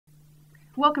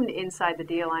Welcome to Inside the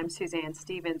Deal. I'm Suzanne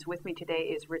Stevens. With me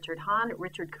today is Richard Hahn.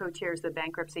 Richard co-chairs the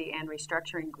Bankruptcy and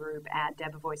Restructuring Group at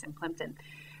Debevoise Plimpton.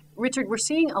 Richard, we're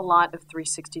seeing a lot of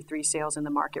 363 sales in the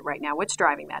market right now. What's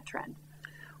driving that trend?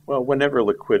 Well, whenever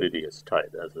liquidity is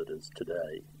tight, as it is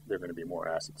today, there are going to be more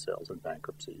asset sales in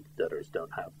bankruptcy. Debtors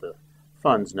don't have the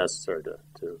funds necessary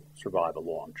to survive a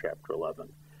long Chapter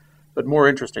 11. But more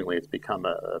interestingly, it's become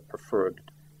a preferred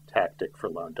tactic for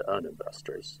loan-to-own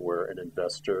investors, where an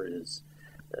investor is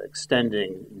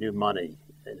extending new money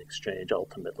in exchange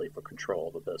ultimately for control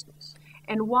of the business.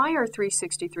 And why are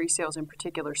 363 sales in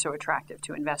particular so attractive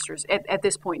to investors at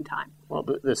this point in time? Well,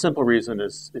 the simple reason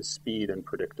is speed and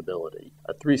predictability.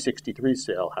 A 363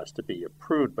 sale has to be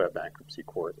approved by a bankruptcy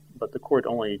court, but the court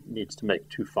only needs to make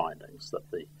two findings: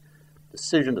 that the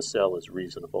decision to sell is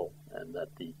reasonable and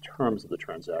that the terms of the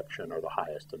transaction are the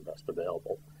highest and best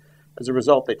available. As a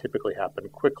result, they typically happen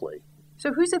quickly.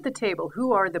 So who's at the table?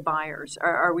 Who are the buyers?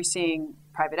 Are we seeing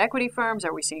private equity firms?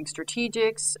 Are we seeing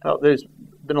strategics? Well, there's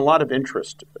been a lot of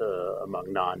interest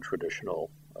among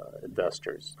non-traditional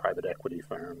investors, private equity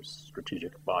firms,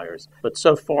 strategic buyers. But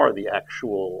so far, the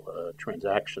actual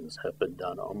transactions have been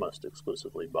done almost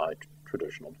exclusively by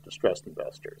traditional distressed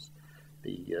investors.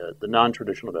 The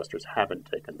non-traditional investors haven't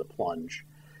taken the plunge.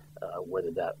 Whether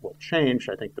that will change,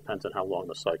 I think, depends on how long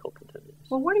the cycle continues.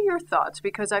 Well, what are your thoughts?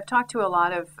 Because I've talked to a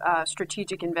lot of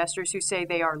strategic investors who say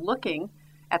they are looking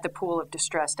at the pool of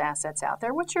distressed assets out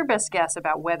there. What's your best guess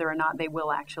about whether or not they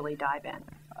will actually dive in?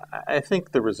 I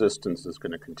think the resistance is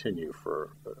going to continue for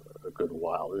a good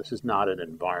while. This is not an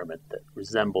environment that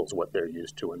resembles what they're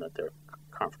used to and that they're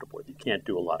comfortable with. You can't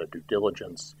do a lot of due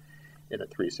diligence in a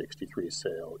 363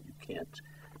 sale. You can't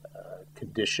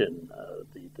condition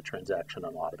the transaction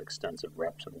on a lot of extensive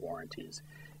reps and warranties.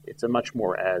 It's a much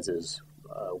more as-is,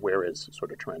 where-is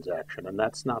sort of transaction, and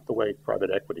that's not the way private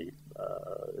equity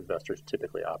investors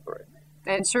typically operate.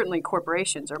 And certainly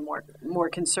corporations are more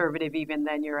conservative even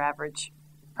than your average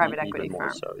private equity even firm.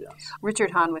 More so, yes.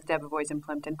 Richard Hahn with Debevoise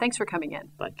Plimpton. Thanks for coming in.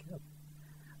 Thank you.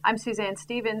 I'm Suzanne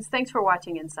Stevens. Thanks for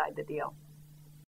watching Inside the Deal.